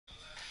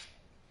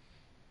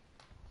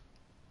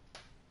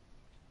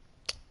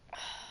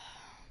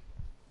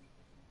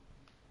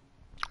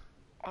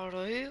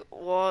Alright,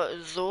 what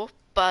is up,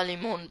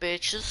 Ballymun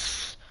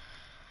Bitches?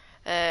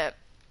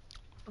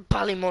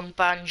 Ballymun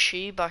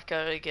Banshee back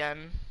at it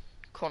again,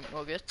 cunt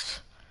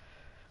nuggets.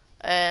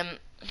 I'm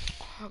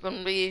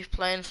gonna be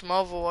playing some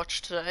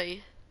Overwatch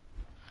today,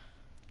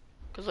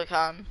 cause I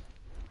can.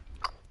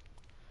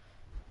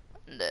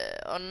 And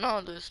I don't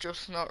know, there's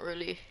just not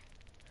really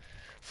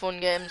fun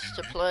games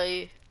to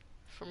play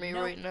for me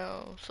right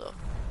now, so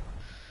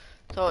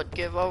thought I'd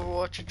give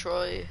Overwatch a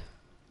try.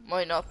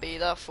 Might not be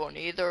that fun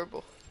either,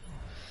 but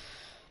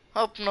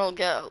hoping I'll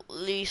get at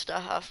least a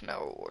half an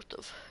hour worth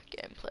of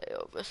gameplay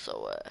over,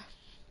 so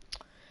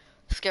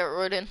let's get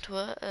right into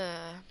it.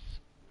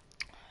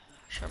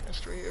 Share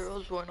Mystery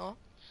Heroes, why not?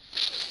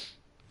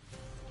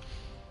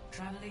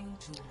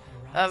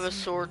 I have a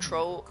sore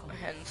throat,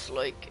 hence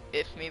like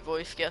if my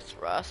voice gets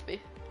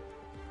raspy.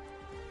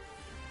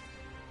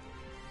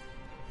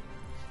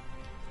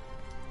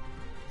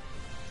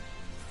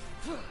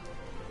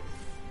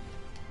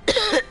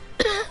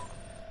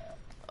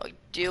 I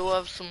do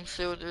have some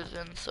soothers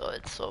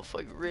inside, so if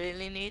I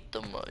really need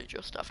them, I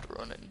just have to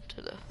run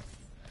into the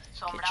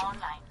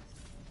kitchen.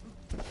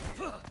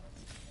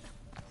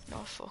 No,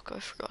 fuck, I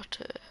forgot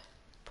to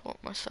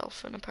put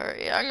myself in a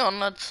party. Hang on,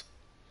 lads.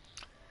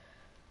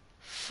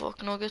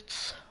 Fuck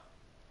nuggets.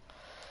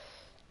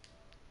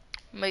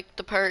 Make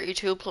the party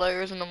 2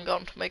 players and I'm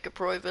going to make it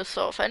private,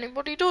 so if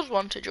anybody does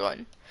want to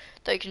join,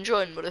 they can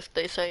join, but if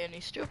they say any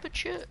stupid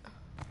shit,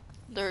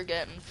 they're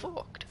getting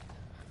fucked.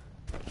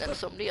 Then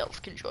somebody else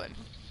can join.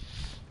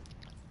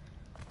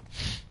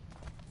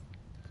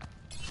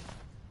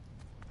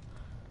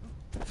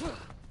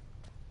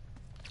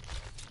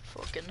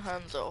 Fucking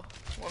Hanzo,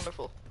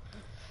 wonderful.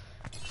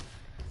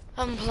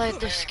 Haven't played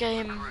this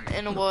game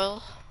in a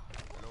while.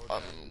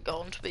 I'm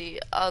going to be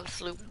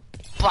absolute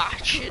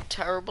batshit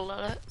terrible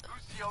at it.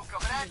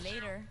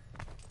 Later.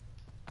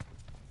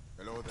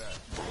 Hello there.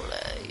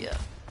 But yeah.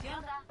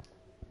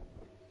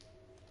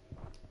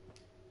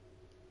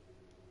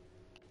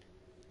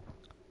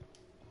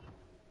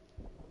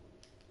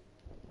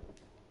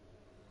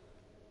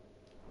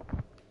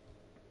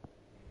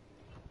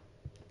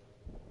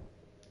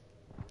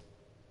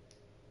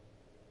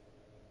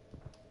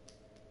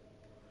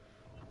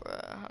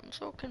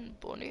 Hanzo can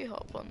bunny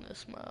hop on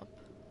this map.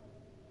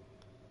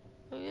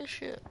 Look at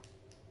shit.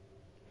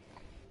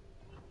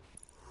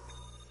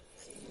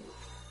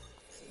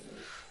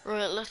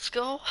 Right, let's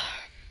go.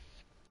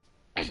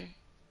 Now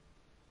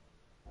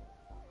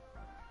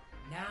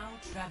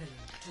traveling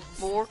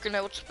to My working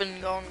out's been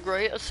going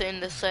great. I've seen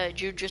this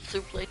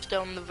jiu-jitsu place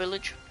down the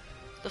village.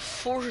 The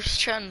first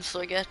chance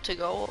I get to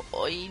go,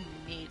 I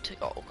need to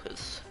go,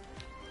 because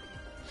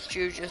it's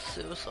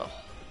jiu-jitsu, so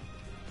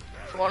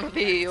if I want to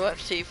be a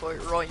UFC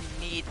fighter, I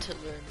need to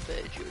learn a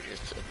bit of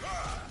jiu-jitsu.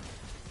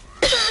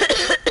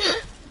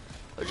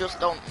 I just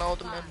don't know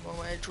the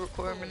minimum age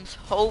requirements.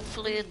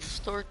 Hopefully it's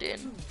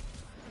 13.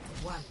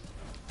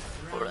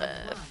 But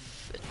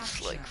if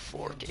it's like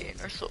 14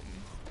 or something.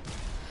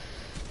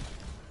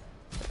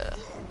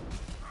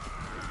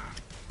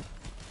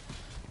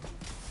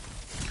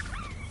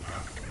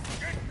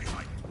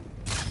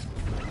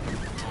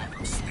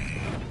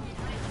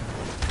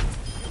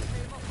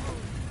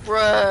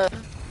 Bruh.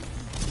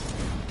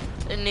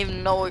 Didn't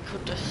even know I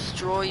could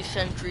destroy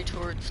sentry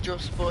turrets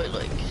just by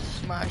like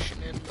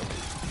smashing in them.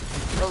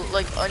 Well,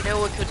 like I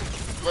knew I could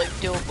like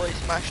do it by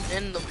smashing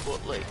in them,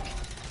 but like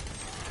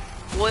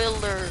while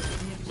they're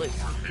like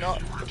not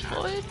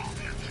deployed,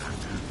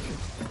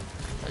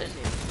 I didn't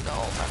even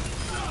know, man.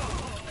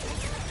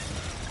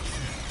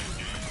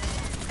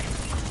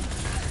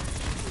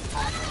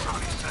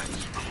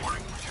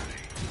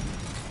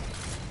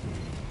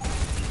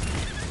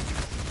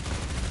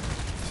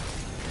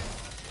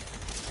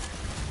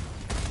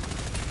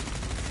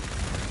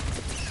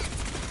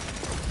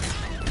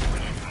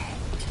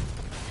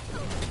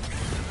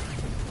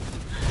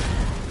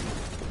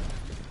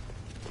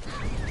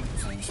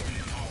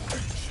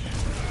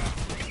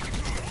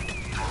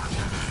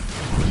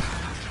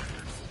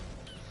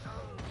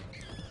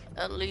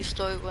 At least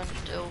I went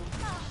out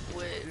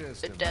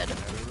with a dead.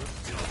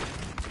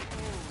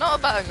 Not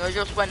a bang, I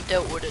just went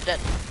out with a dead.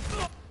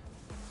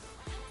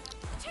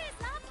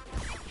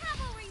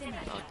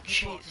 Oh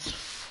jeez,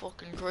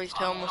 fucking Christ,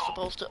 how am I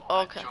supposed to?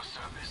 Okay.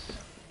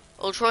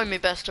 I'll try my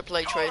best to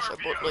play Tracer,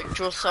 but like,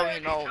 just so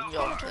you know, I'm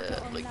going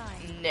to like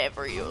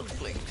never use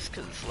Blinks,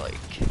 cause like,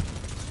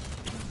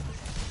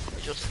 I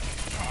just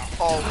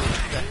always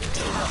forget to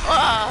do that.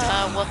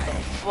 Ah, what the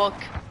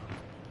fuck?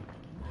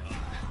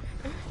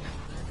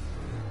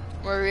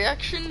 My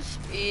reaction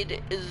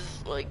speed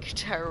is like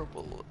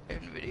terrible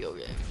in video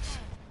games.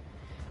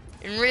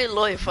 In real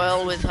life I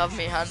always have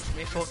my hands in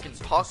my fucking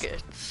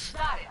pockets.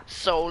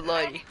 So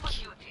like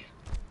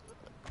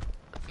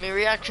my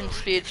reaction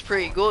speed's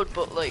pretty good,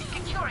 but like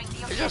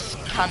I just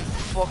can't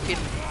fucking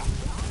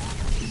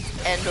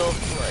end up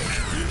like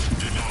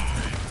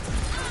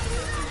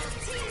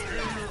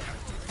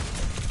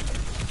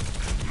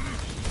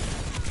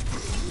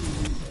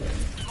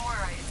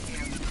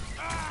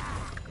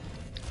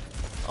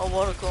oh,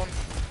 what a gun.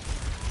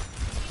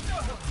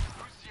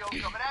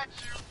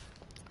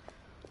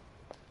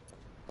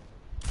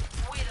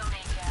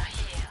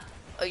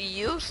 I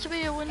used to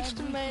be a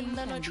Winston main, and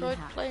then I tried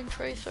playing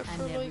Tracer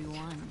for like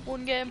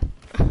one game.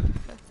 And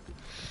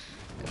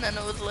then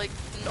I was like,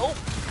 nope,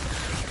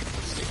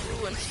 stick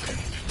with Winston.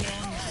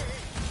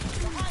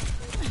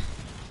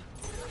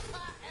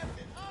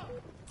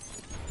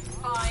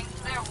 Find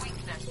their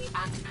weakness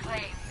and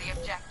claim the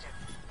objective.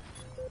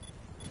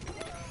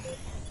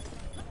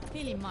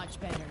 Feeling much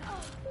better.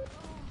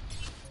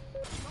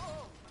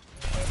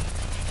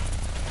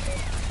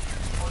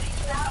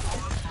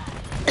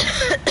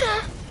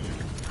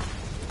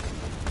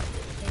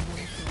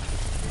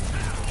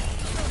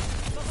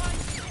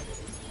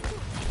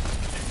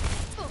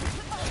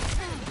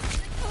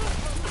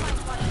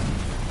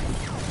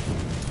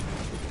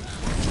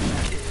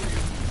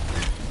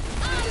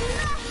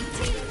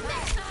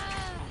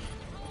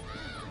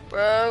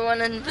 Bro, I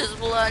went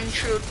invisible and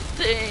showed the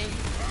thing.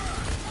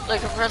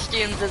 Like I pressed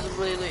the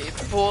invisibility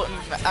button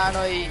and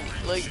I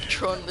like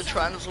turned the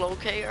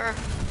translocator.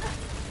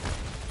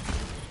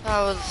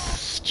 That was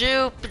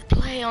stupid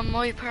play on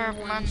my part,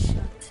 man.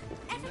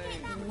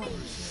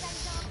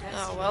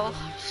 Oh well,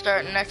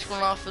 starting next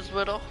one off as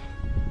Widow.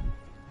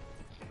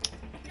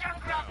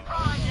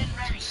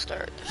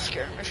 Start the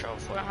skirmish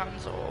off with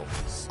Hanzo. Oh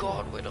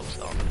god, Widow's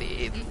gonna be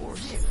even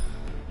worse.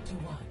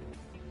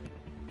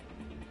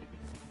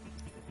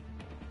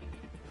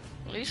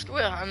 At least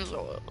with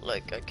Hanzo,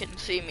 like I can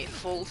see me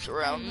full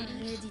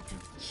surroundings.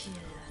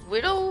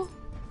 Widow?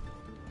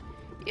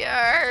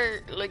 Yeah,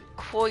 like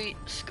quite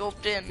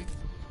scoped in.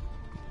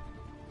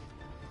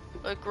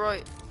 Like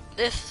right,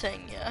 this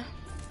thing, yeah.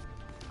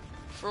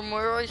 From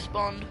where I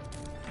spawned,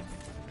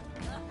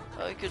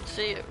 I could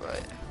see it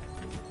right.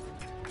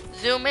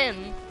 Zoom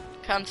in,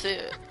 can't see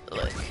it.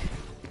 Like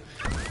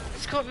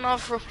it's cutting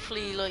off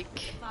roughly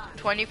like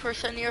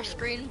 20% of your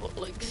screen, but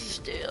like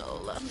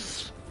still,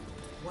 that's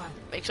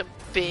makes a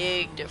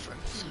big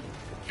difference.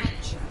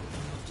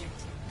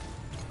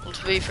 Well,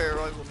 to be fair,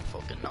 I wouldn't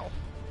fucking know.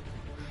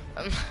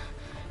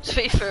 To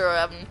be fair, I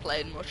haven't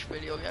played much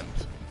video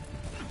games.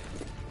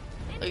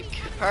 Like,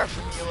 apart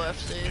from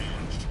UFC.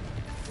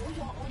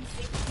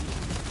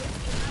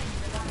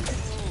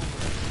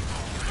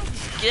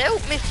 Get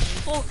out my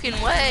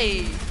fucking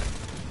way!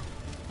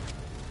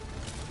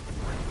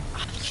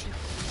 Absolute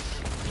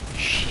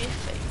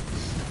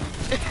shitface.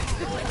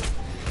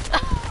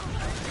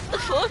 The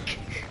fuck?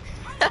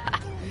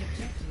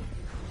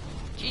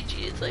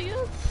 GG's, I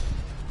guess.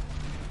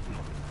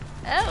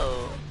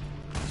 Oh.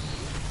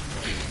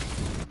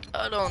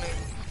 I don't even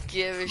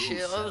give a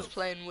shit. I was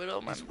playing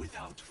Widow, man.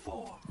 Without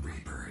form,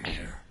 Reaper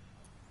here.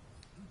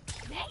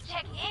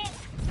 Check in.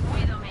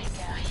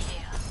 Widowmaker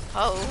here.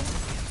 Oh.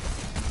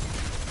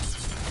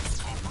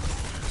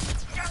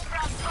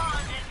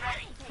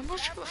 How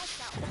much of a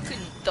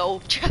fucking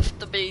dope do you have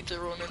to be to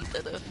run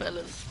into the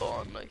fella's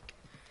spawn, like?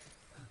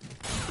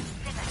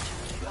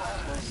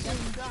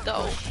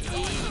 Dope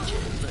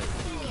ages, like.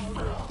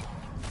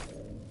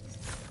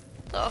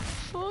 The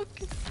fuck?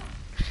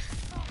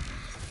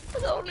 I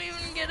don't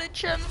even get a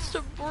chance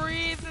to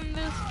breathe in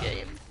this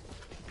game.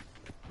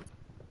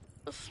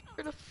 I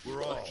swear to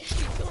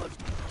fucking God.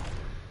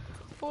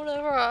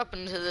 Whatever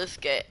happened to this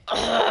game?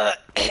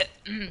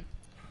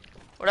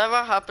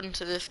 Whatever happened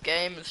to this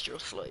game is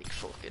just like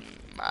fucking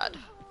mad.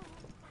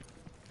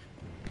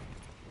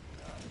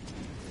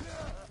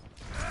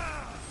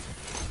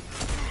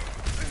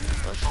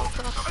 What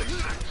fuck off?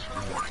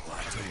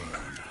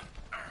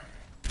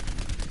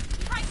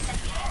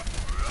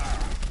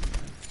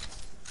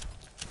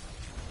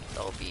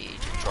 That'll be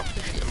drop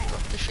the shield,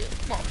 drop the shield.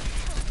 Come on.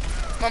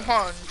 Come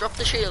on, drop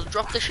the shield,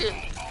 drop the shield.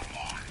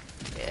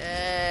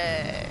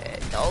 Yeah,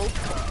 no.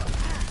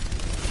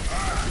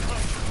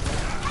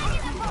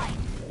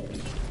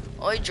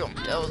 I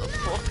jumped out of the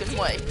fucking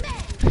way.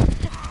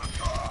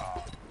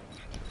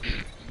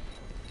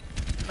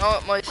 No,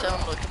 it might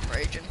sound like I'm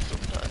raging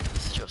sometimes.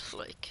 It's just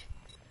like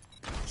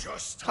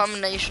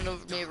combination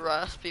of me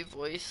raspy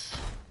voice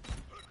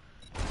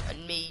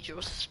and me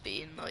just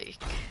being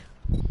like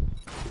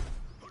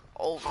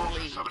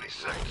overly like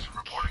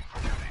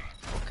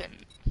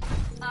fucking.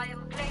 I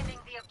am claiming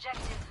the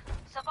objective.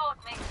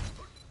 Support me.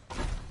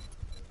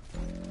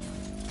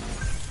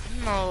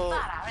 No,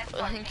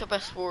 I think the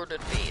best word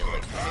would be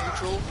like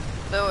neutral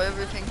about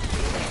everything.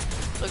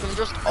 Like I'm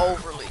just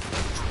overly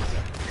neutral.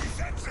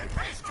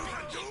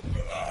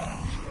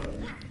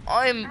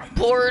 I'm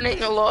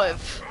burning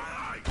alive.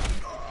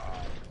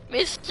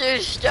 Mr.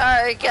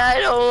 Stark, I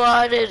don't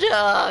want to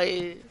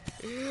die.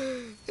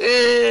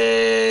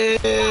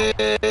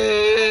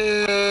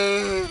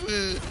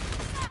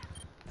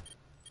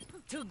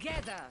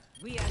 Together,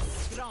 we are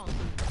strong.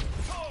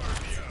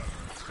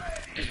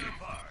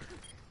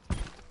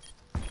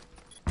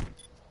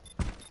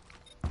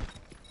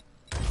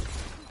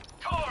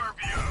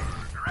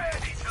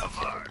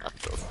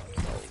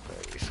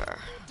 Very fair.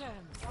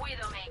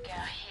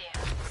 Widowmaker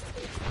here.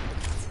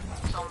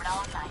 Sombra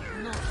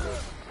online.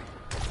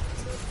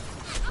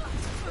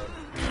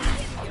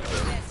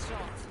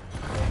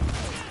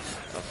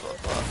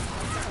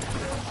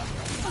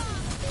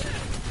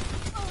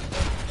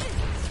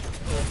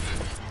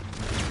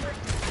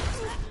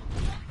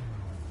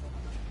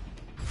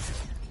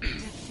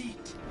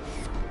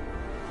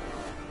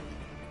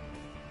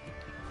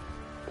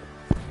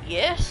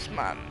 Yes,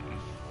 man.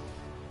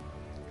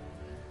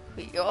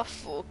 We got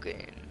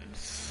fucking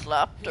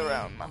slapped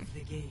around, man.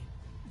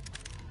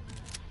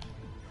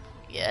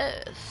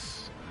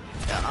 Yes.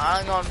 Yeah,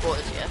 hang on,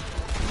 boys, yeah.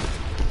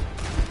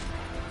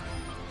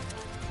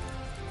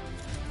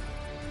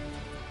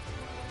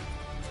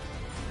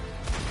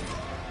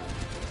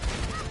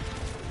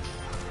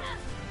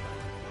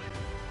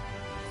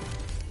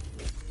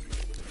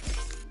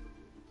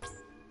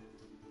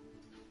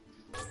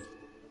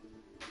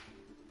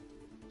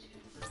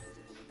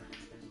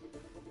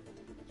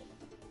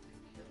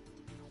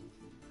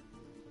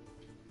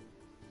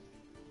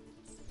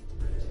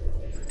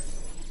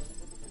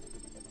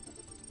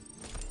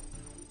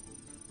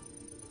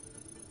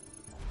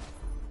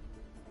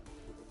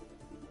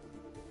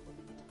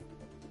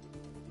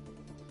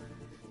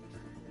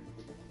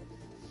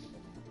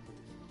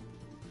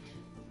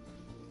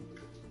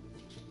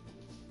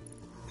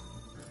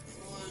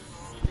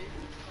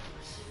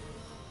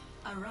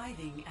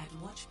 Arriving at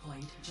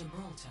Watchpoint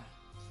Gibraltar.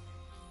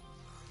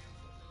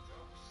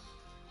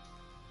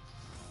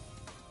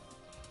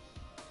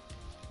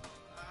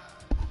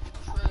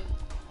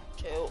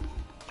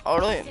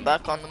 Alright,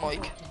 back on the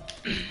mic.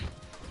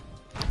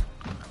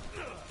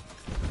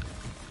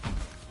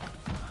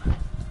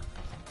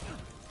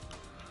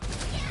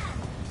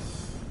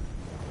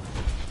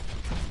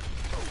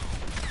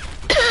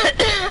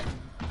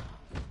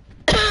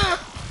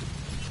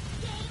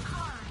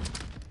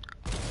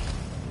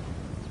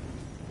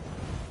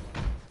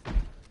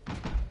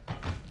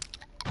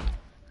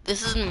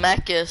 This is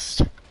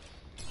mechist.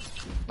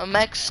 My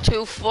mech's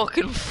too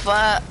fucking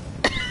fat.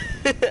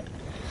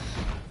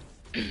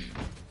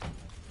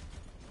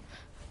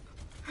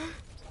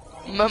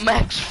 My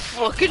mech's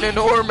fucking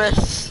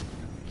enormous.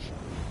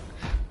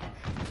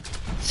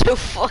 So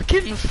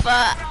fucking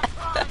fat.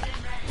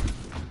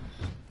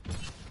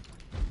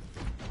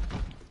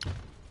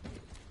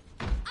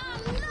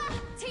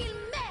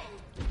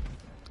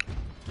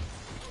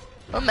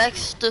 My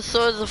mech's the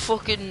size of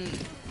fucking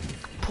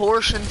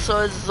portion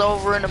sizes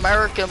over in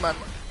America, man.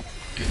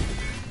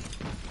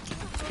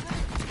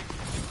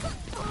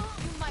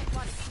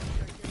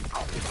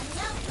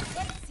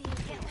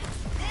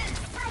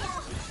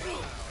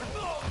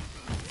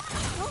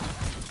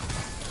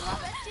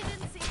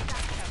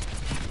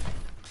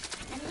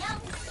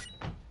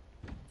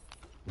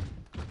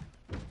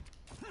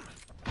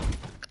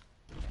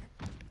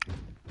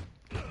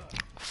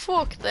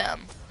 Fuck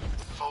them.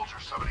 Soldier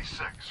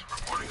 76,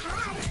 reporting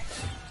for duty.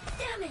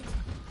 Damn it!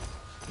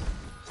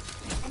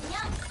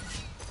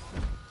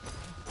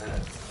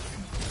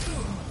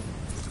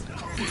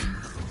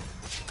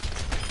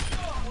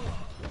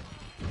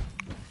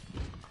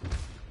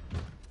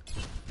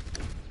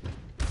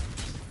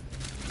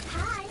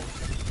 Hi.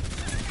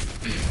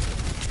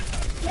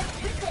 Let's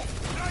do this.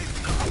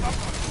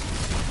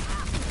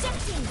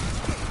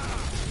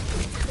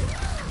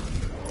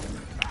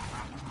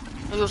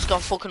 I just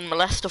got fucking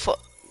molested for.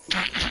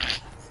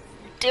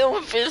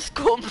 Dilfist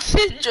comes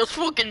in, just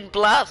fucking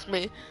blast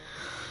me.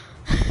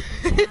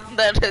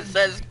 Then it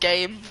says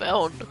game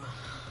found.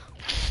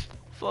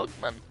 Fuck,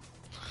 man.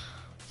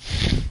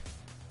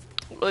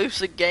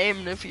 Life's a game,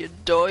 and if you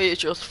die, it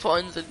just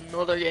finds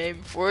another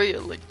game for you.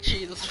 Like,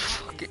 Jesus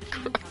fucking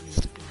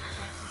Christ.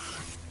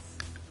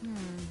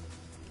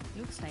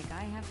 Looks like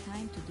I have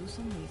time to do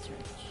some research.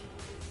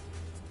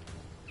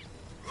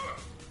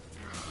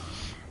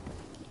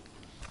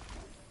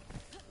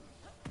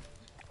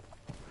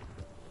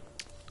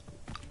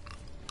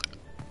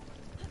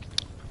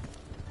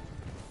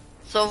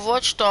 So I've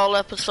watched all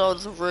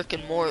episodes of Rick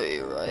and Morty,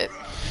 right?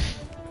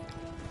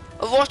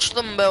 I've watched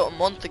them about a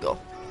month ago.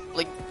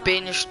 Like,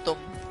 binged them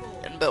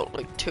in about,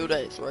 like, 2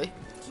 days, right?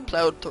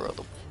 Plowed through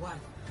them.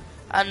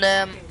 And,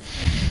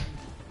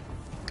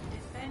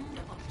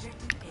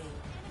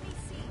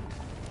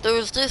 there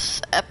was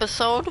this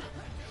episode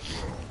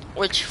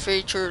which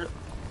featured,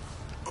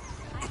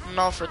 I don't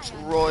know if it's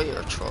Roy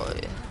or Troy.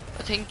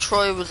 I think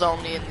Troy was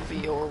only in the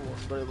VR one,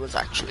 but it was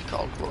actually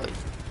called Roy.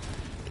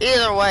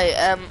 Either way,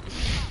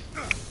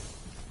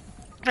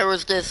 there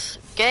was this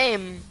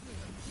game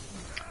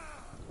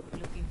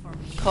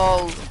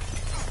called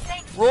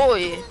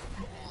Roy,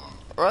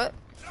 right?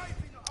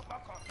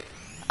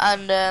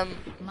 And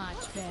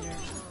Much better.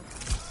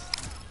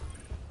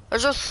 I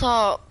just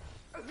thought,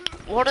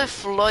 what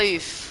if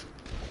life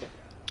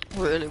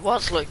really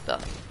was like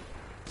that?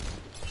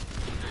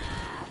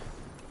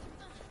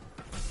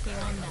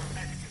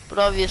 But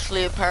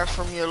obviously, apart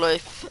from your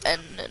life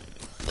ending in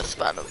the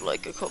span of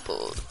like a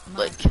couple,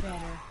 like,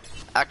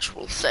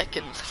 actual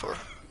seconds for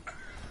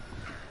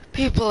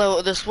people out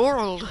of this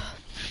world,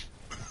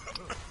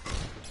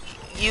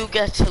 you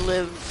get to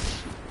live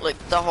like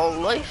the whole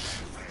life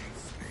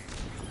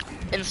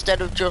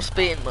instead of just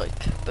being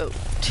like about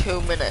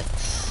 2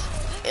 minutes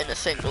in a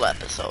single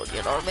episode,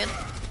 you know what I mean?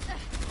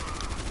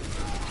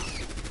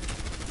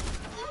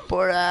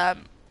 But I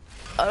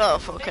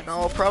don't fucking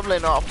know, probably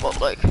not, but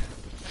like,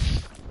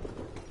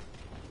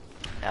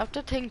 I have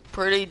to think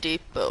pretty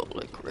deep about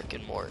like Rick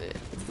and Morty.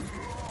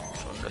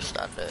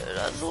 understand it. It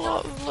has a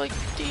lot of like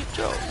deep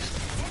jokes.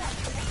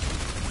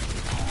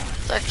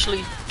 It's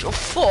actually, oh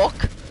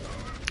fuck,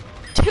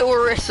 2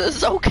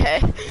 Orissas,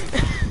 okay.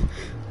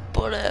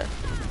 But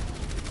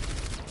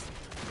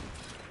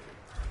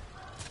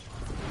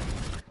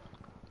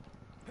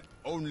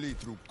only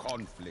through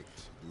conflict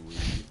do we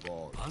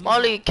evolve.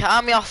 Molly,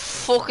 calm your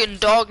fucking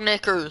dog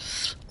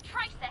knickers.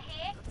 Tracer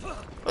here.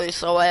 Right,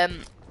 so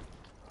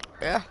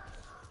yeah.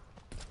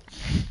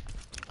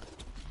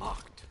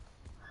 Marked.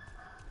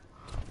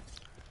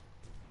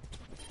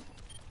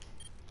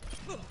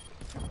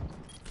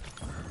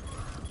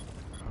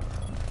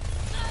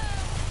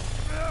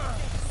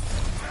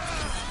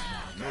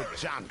 No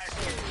chance.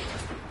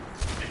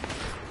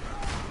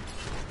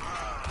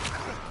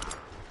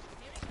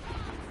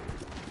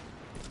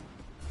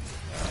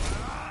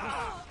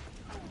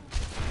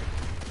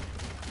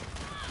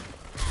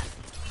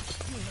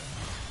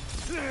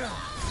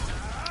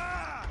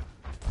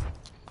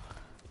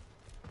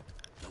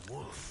 The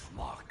wolf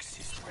marks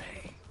his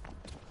prey.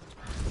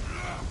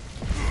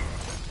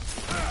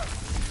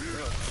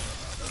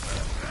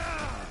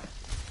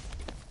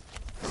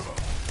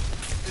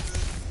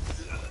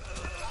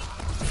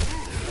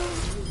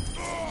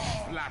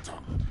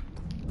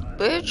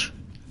 Bitch.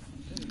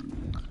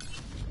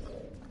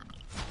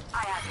 I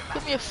have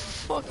your Give me a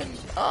fucking,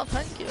 oh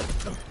thank you.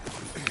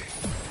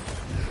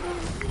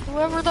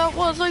 Whoever that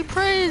was, I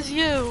praise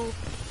you.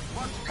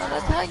 And I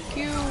thank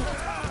you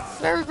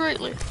very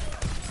greatly.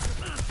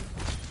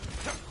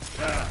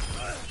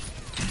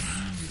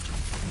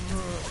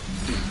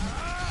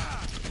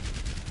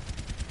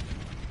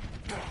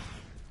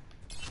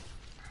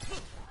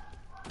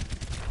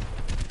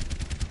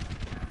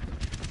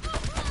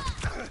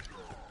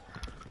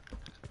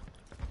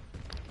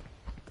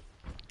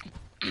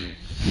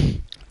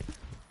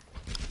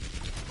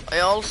 I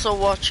also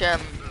watch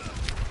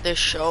this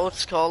show.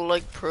 It's called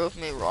like Prove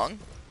Me Wrong.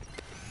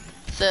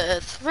 It's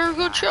a very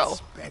good show.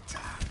 Better.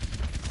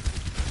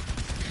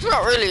 It's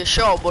not really a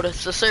show, but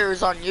it's a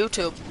series on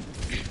YouTube.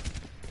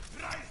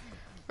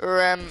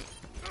 Or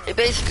it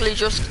basically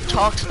just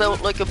talks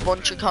about like a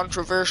bunch of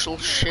controversial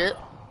shit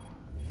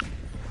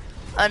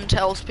and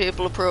tells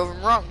people to prove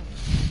them wrong.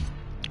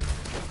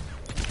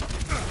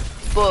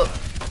 But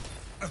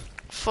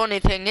funny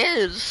thing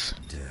is,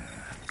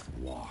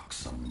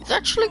 it's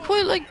actually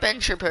quite like Ben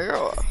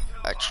Shapiro,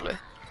 actually.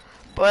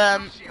 But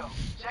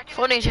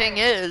funny thing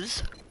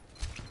is,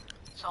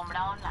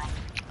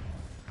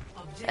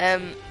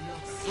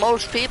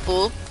 most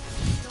people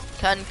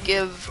can't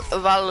give a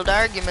valid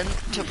argument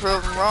to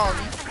prove them wrong.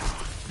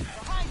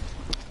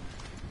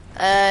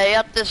 He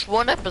had this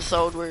one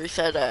episode where he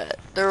said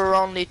there were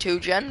only 2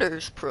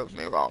 genders, prove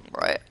me wrong,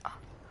 right?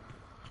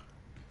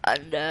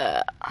 And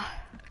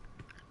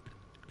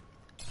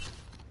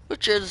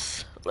which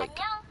is like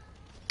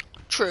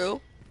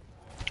true,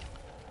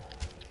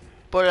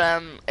 but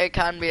it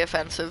can be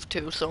offensive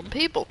to some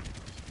people.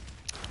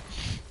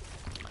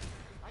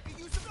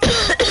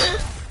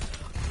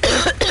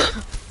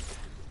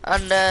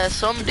 And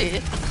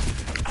somebody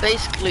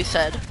basically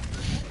said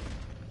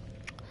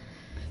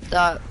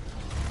that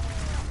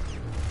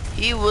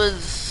he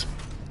was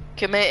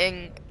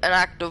committing an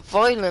act of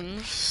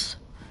violence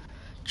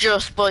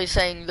just by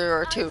saying there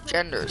are 2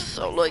 genders.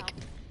 So like,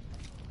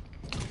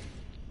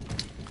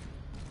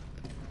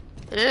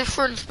 the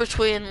difference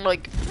between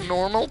like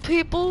normal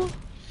people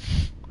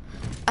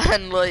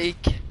and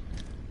like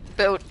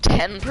about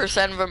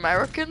 10% of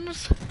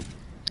Americans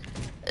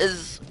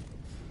is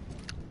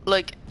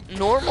like,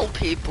 normal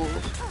people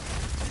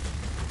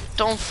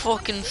don't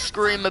fucking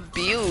scream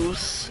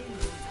abuse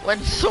when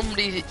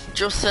somebody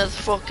just says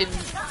fucking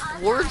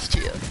words to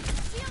you.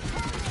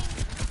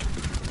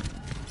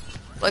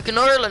 Like in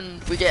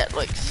Ireland we get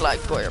like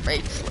slagged by our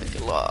mates like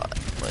a lot.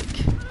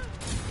 Like,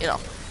 you know,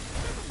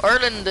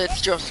 Ireland it's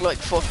just like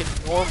fucking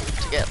normal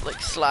to get like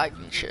slagged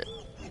and shit.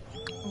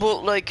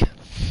 But like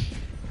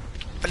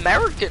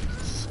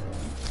Americans,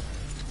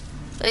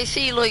 they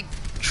see like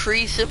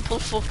 3 simple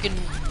fucking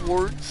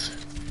words,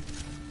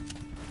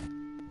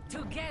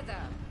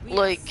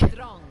 like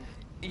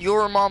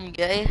your mom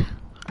gay,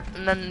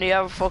 and then they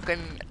have a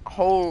fucking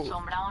whole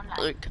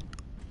like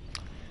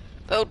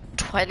about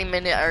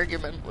 20-minute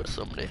argument with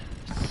somebody.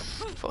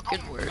 It's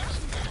fucking weird.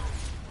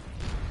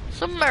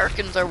 Some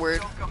Americans are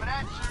weird.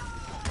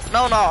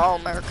 No, not all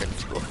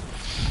Americans, but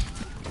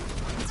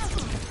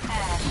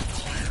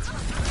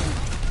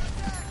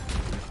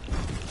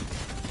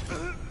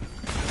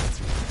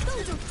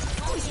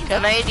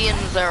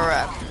Canadians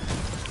are,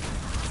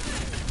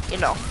 you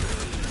know,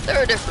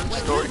 they're a different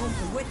story.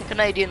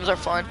 Canadians are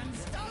fine.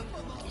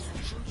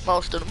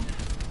 Most of them.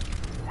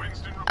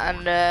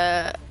 And,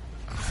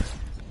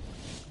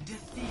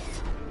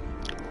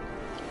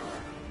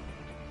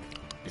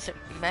 is it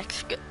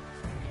Mexico?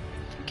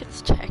 I think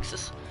it's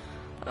Texas.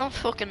 I don't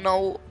fucking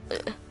know.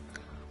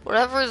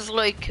 Whatever is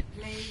like,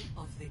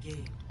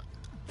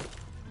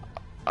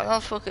 I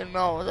don't fucking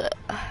know that.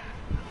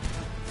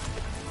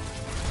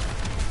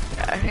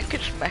 I think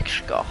it's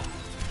Mexico.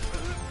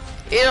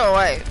 Either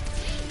way,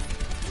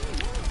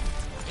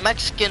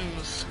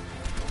 Mexicans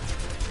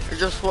are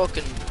just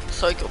fucking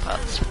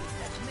psychopaths.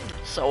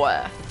 So,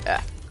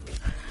 yeah.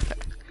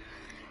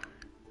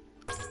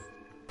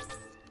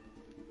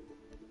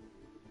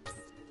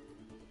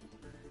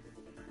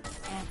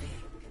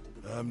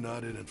 I'm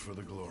not in it for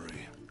the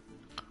glory.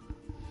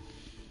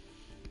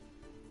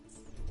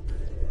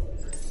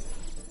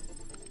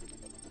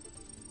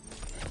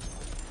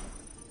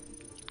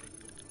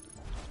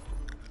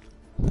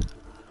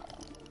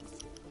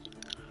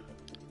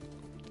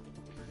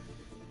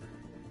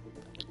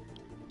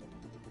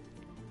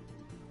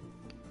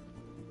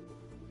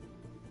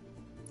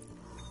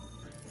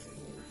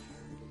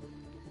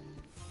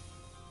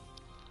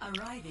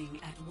 Arriving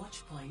at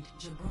Watchpoint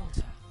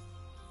Gibraltar.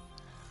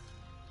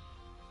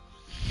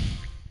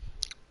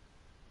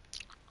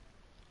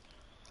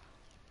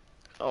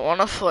 I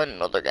wanna find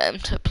another game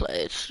to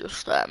play, it's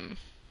just, there's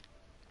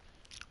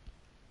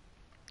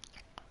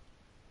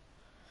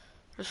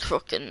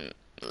fucking,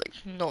 like,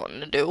 nothing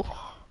to do.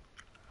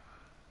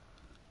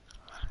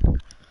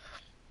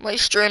 Might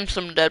stream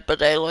some Dead by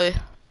Daylight.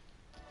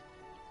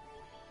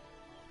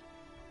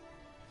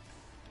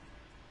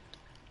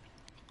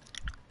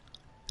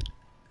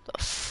 The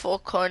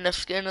fuck kind of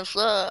skin is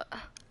that?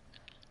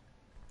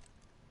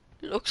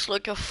 Looks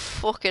like a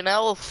fucking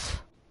elf.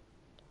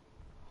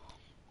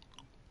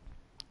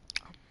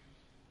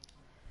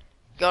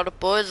 Got it,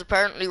 boys.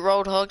 Apparently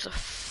Roadhog's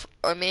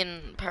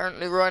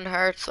apparently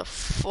Reinhardt's a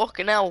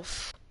fucking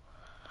elf.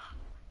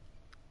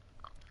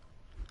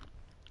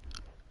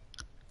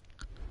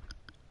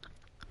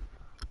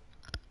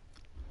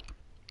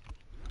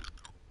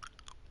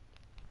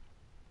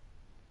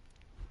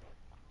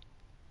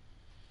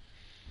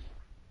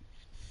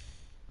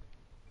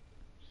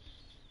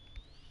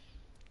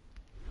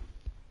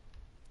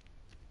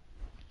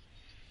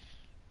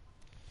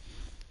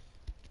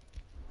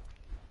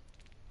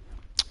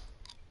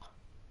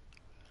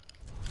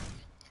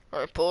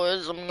 Alright,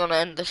 boys, I'm gonna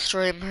end the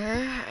stream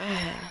here.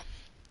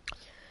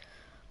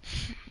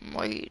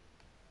 Might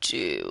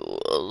do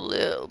a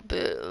little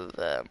bit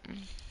of,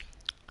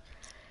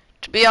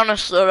 to be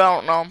honest, I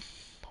don't know.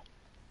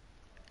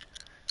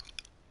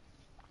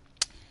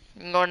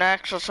 I'm gonna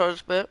exercise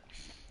a bit,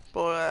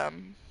 but,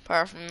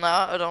 apart from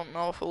that, I don't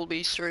know if we'll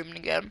be streaming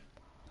again.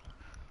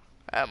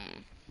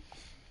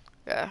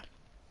 Yeah.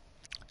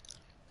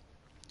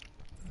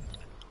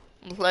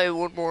 I'll play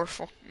one more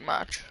fucking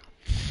match.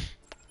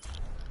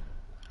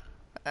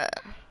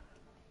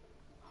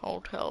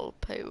 Hotel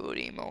paywood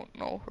emote,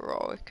 no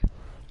heroic.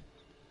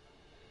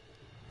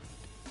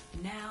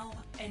 Now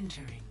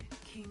entering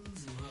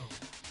King's Row.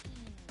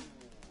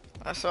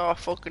 I saw a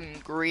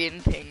fucking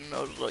green thing and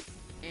I was like,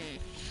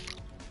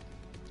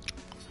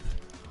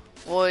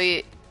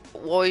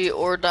 Why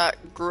or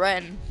that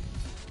Gren?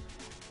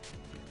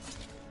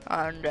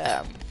 And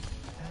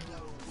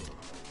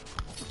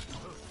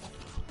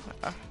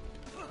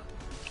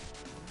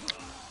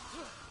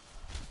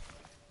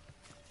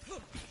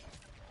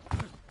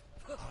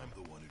I'm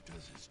the one who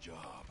does his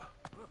job.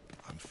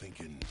 I'm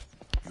thinking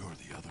you're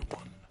the other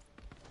one.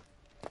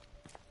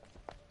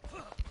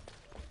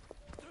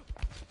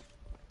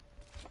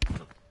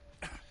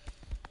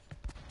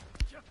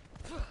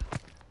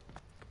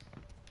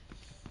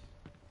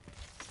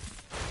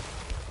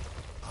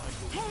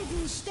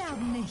 Helden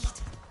sterben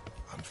nicht.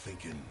 I'm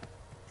thinking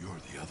you're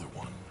the other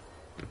one.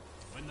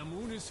 When the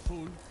moon is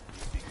full,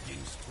 it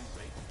begins to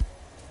rain.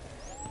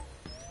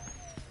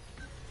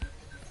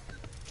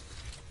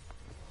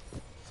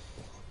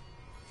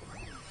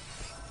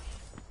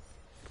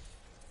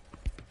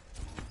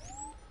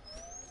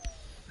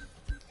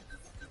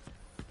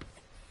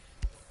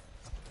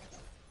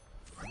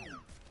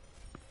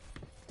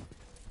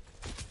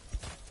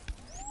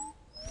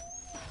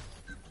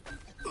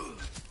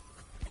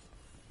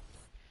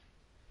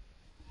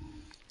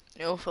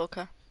 yo,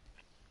 fucker.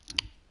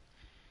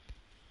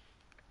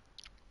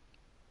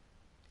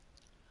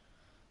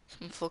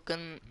 Some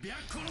fucking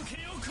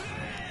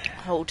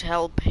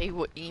hotel pay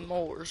with emo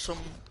or some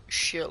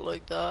shit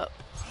like that.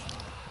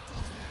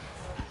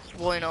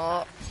 Why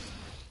not?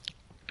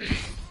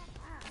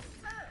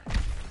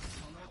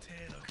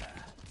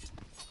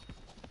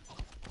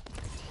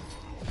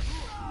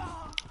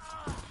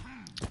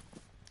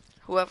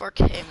 Whoever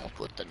came up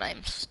with the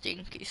name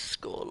Stinky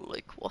Skull,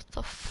 like, what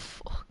the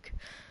fuck?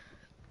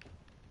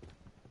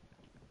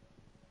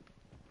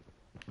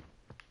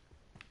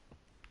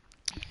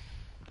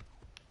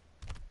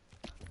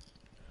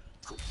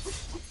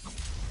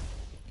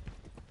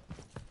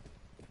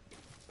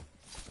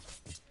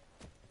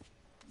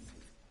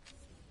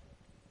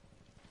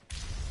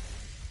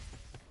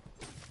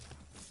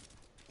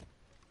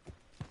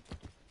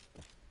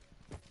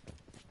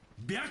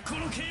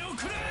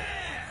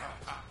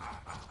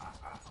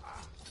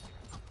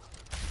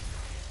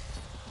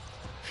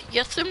 If he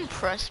gets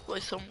impressed by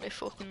somebody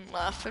fucking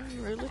laughing,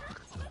 really?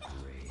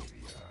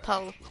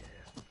 Pal.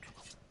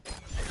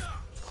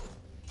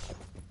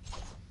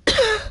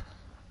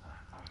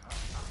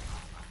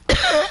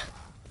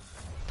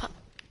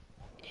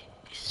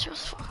 He's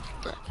just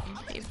fucking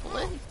letting people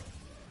in.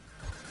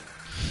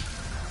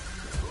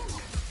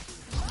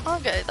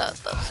 Okay,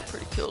 that's a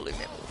pretty cool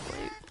emote.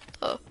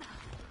 Wait,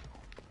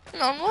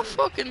 hang on, what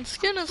fucking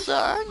skin is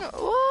that? Hang on,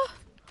 what?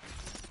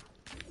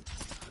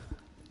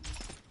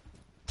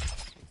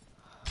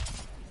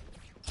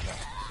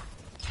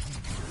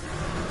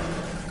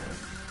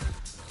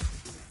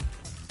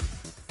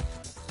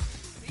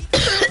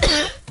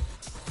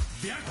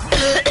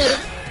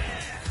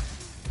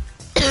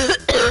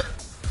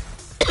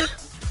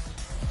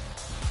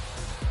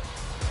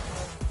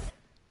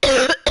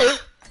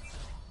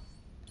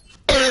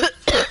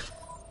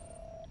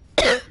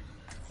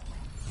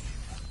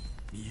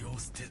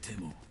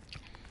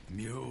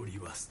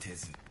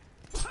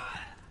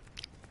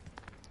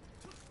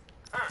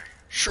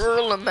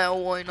 Sure,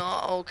 Lamel, why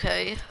not?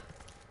 Okay.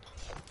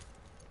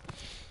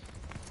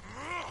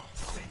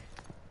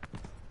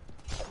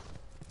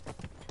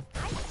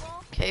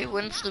 Okay,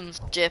 Winston's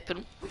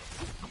dipping.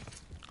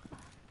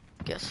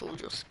 Guess we'll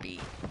just be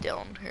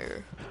down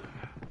here.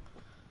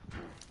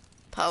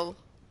 Pal,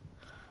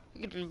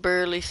 you can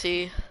barely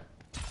see.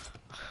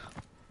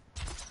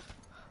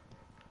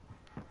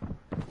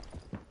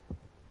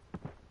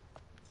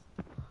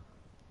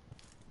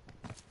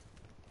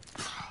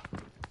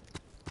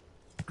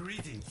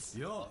 Greetings,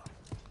 yo.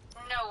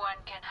 No one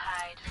can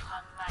hide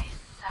from my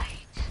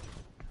sight.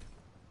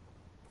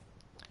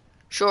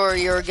 Sure,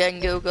 you're a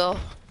Genguga.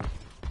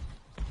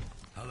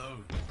 Hello.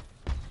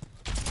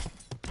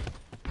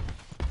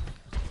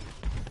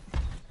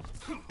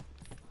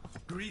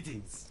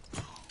 Greetings.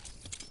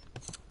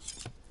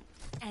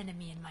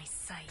 Enemy in my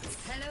sights.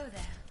 Hello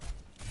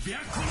there.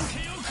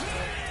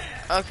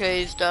 Okay,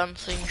 he's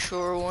dancing,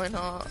 sure, why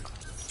not?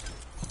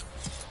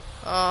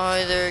 Oh,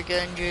 hi there,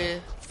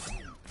 Genji.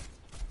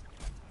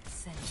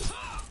 Send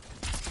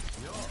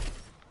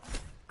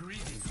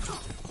Greetings.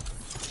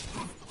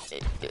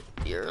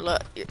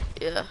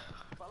 Yeah,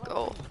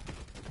 go.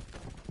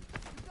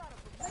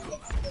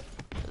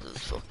 This is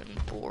fucking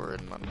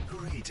boring, man.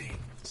 Greetings.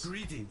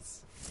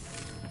 Greetings.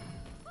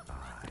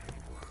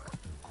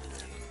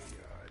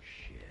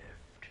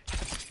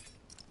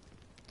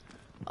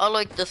 I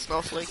like the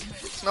Snowflake.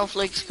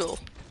 Snowflake's cool.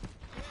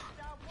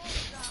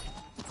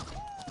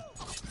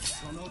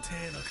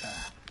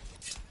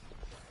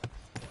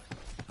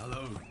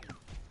 Hello.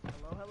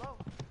 Hello.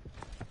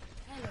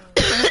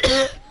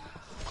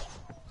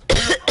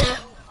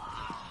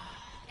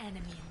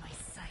 Enemy in my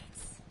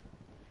sights.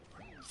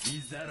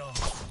 Is that all?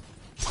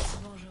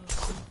 Bonjour.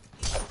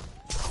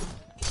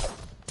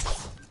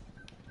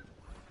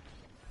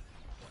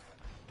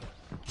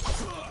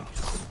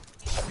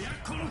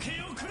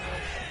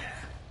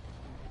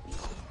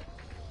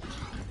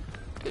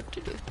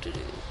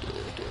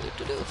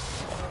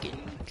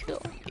 Fucking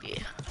kill me.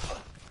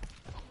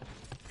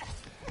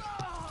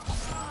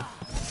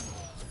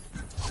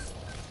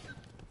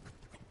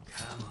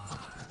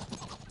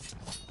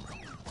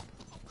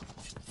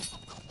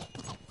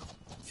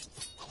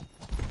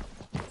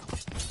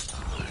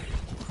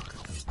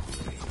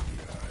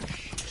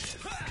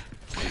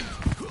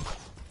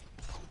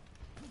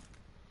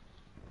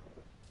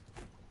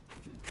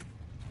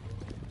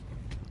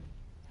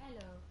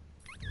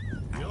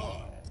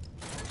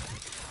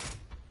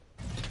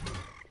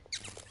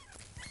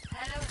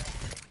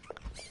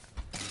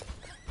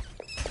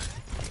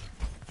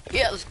 He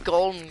has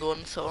golden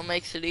gun, so it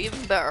makes it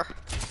even better.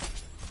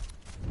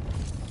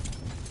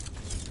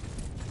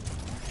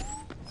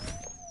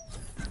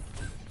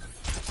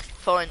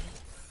 Fine.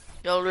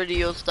 You already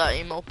used that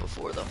emote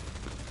before though.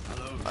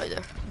 Hello. Hi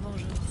there.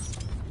 Bonjour.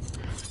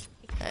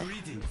 Hey.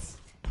 Greetings.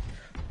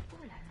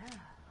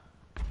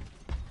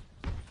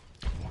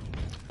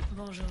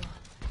 Bonjour.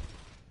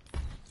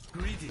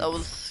 Greetings. That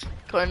was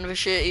kind of a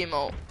shit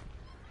emote.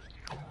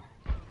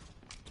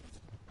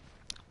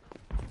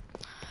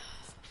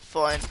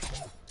 Fine.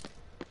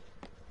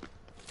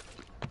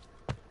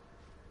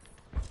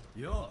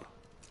 Yo.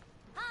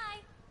 Hi.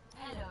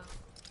 Hello.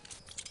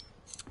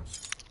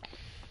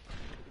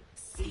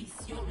 Cease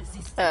your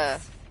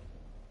resistance.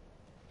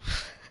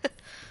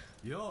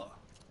 Yo.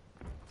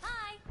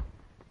 Hi.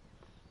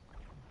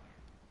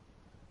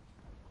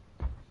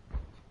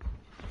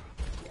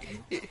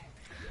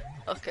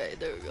 Okay,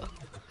 there we go.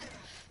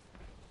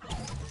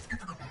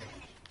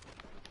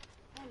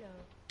 Hello.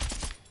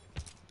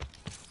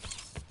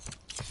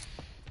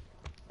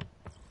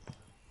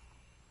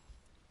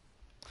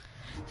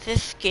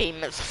 This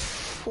game is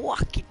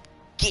fucking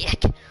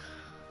dick.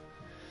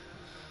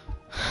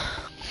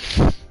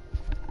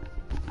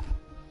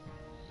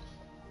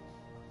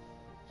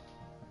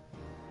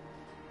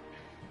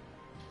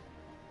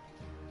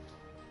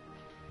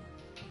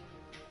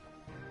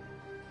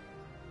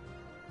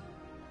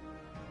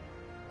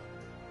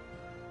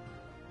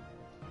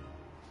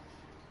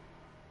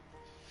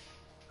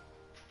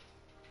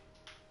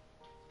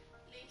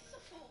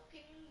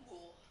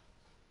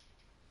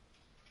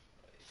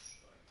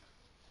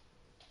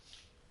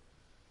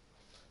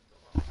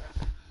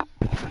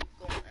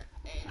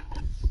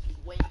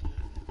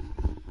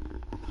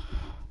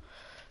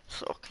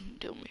 So I can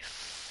do my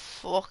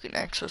fucking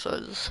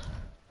exercises.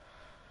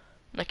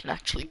 And I can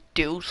actually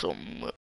do something with